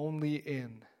is only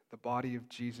in the body of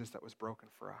Jesus that was broken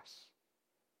for us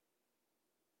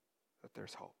that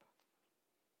there's hope.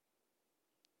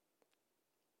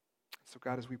 So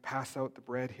God, as we pass out the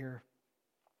bread here,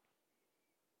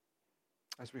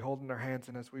 as we hold in our hands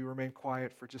and as we remain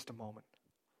quiet for just a moment,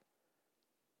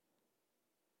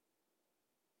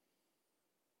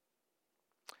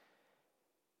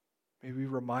 may we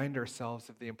remind ourselves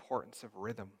of the importance of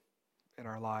rhythm in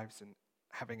our lives and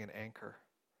having an anchor,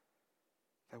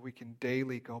 that we can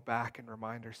daily go back and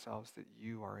remind ourselves that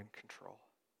you are in control,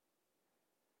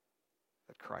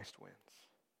 that Christ wins.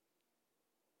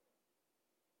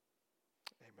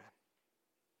 Amen.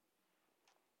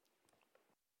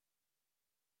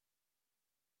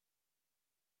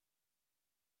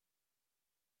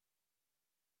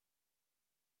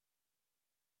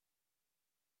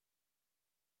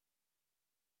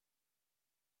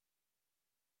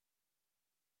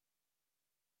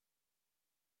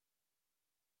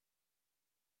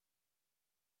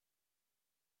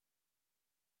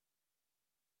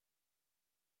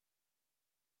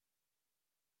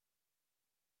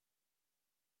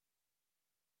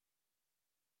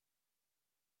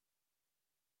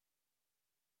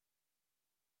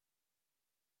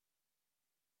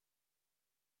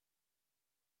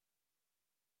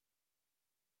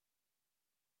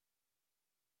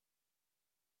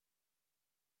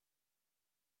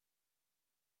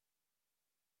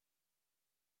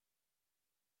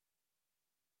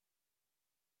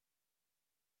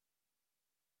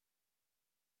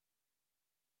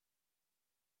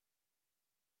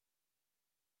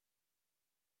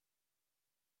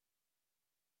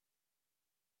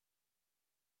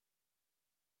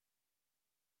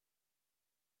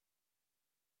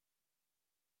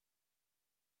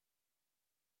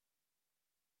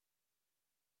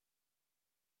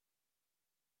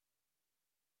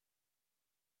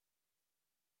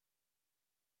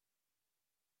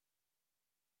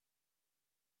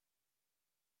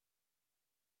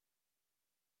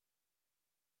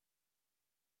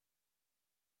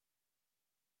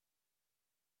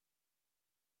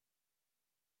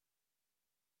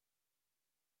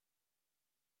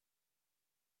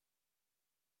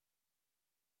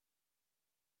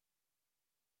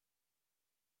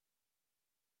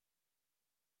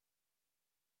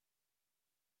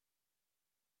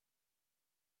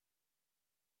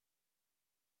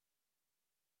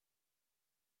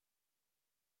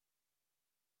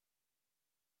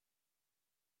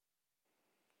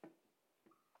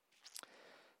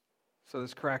 So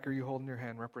this cracker you hold in your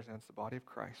hand represents the body of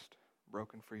Christ,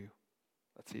 broken for you.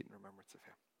 Let's eat in remembrance of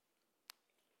him.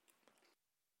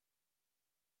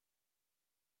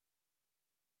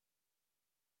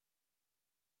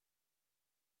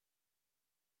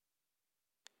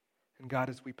 And God,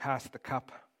 as we pass the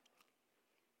cup,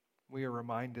 we are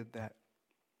reminded that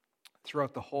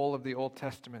throughout the whole of the Old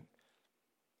Testament,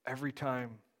 Every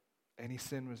time any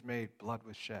sin was made, blood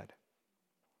was shed.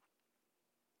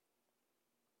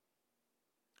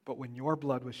 But when your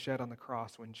blood was shed on the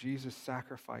cross, when Jesus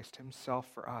sacrificed himself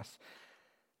for us,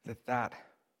 that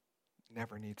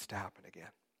never needs to happen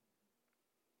again.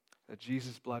 That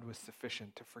Jesus' blood was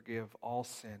sufficient to forgive all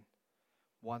sin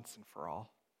once and for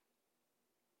all.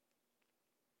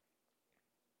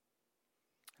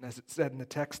 And as it said in the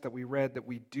text that we read, that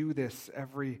we do this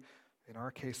in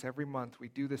our case, every month, we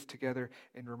do this together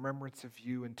in remembrance of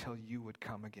you until you would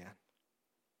come again.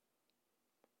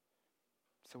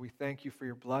 So we thank you for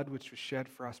your blood which was shed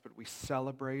for us, but we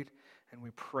celebrate and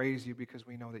we praise you because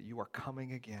we know that you are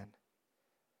coming again.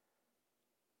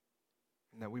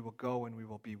 And that we will go and we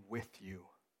will be with you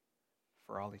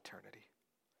for all eternity.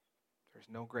 There's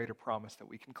no greater promise that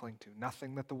we can cling to,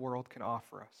 nothing that the world can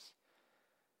offer us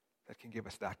that can give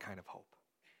us that kind of hope.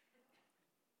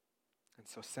 And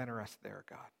so center us there,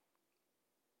 God.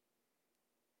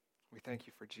 We thank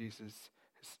you for Jesus,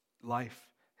 his life,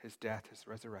 his death, his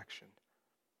resurrection,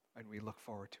 and we look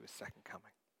forward to his second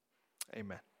coming.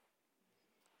 Amen.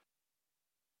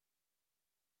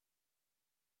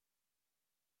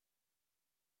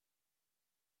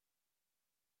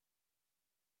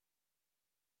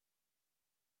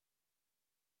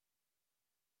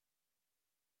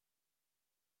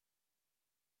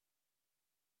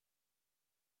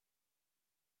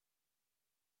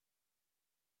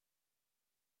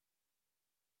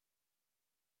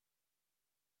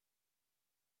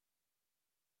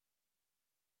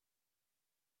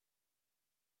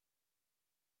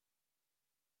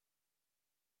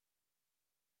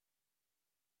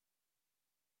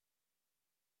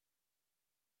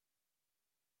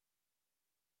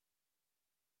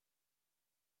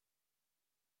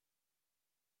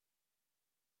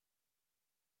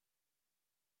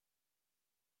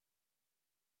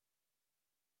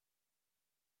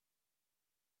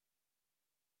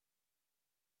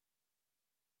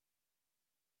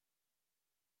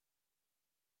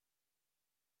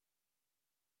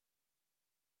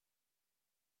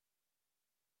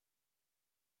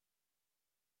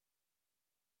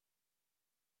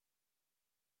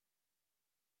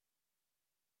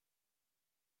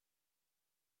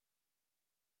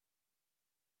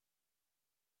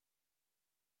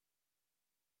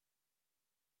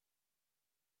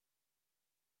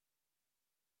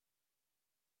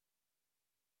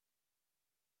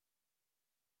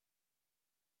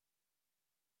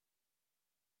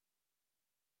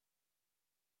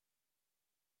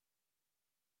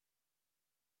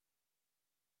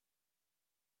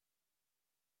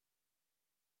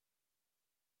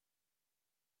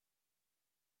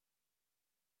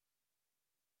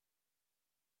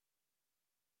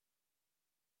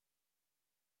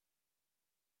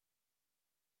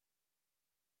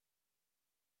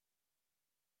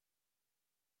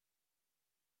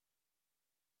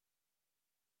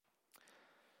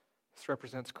 This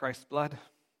represents Christ's blood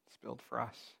spilled for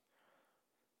us,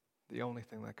 the only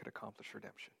thing that could accomplish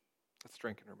redemption. Let's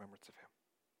drink in remembrance of him.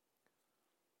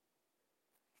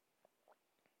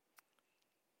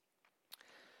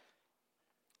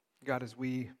 God, as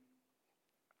we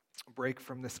break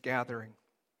from this gathering,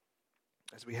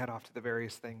 as we head off to the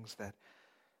various things that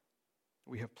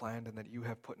we have planned and that you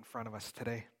have put in front of us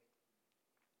today,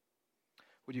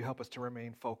 would you help us to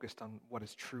remain focused on what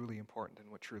is truly important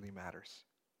and what truly matters?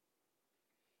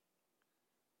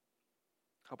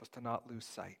 Help us to not lose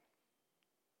sight,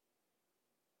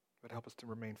 but help us to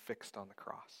remain fixed on the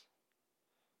cross.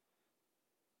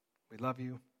 We love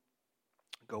you.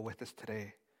 Go with us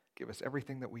today. Give us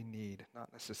everything that we need,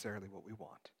 not necessarily what we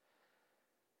want,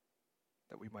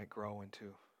 that we might grow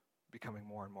into becoming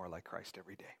more and more like Christ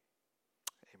every day.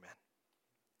 Amen.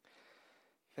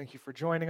 Thank you for joining us.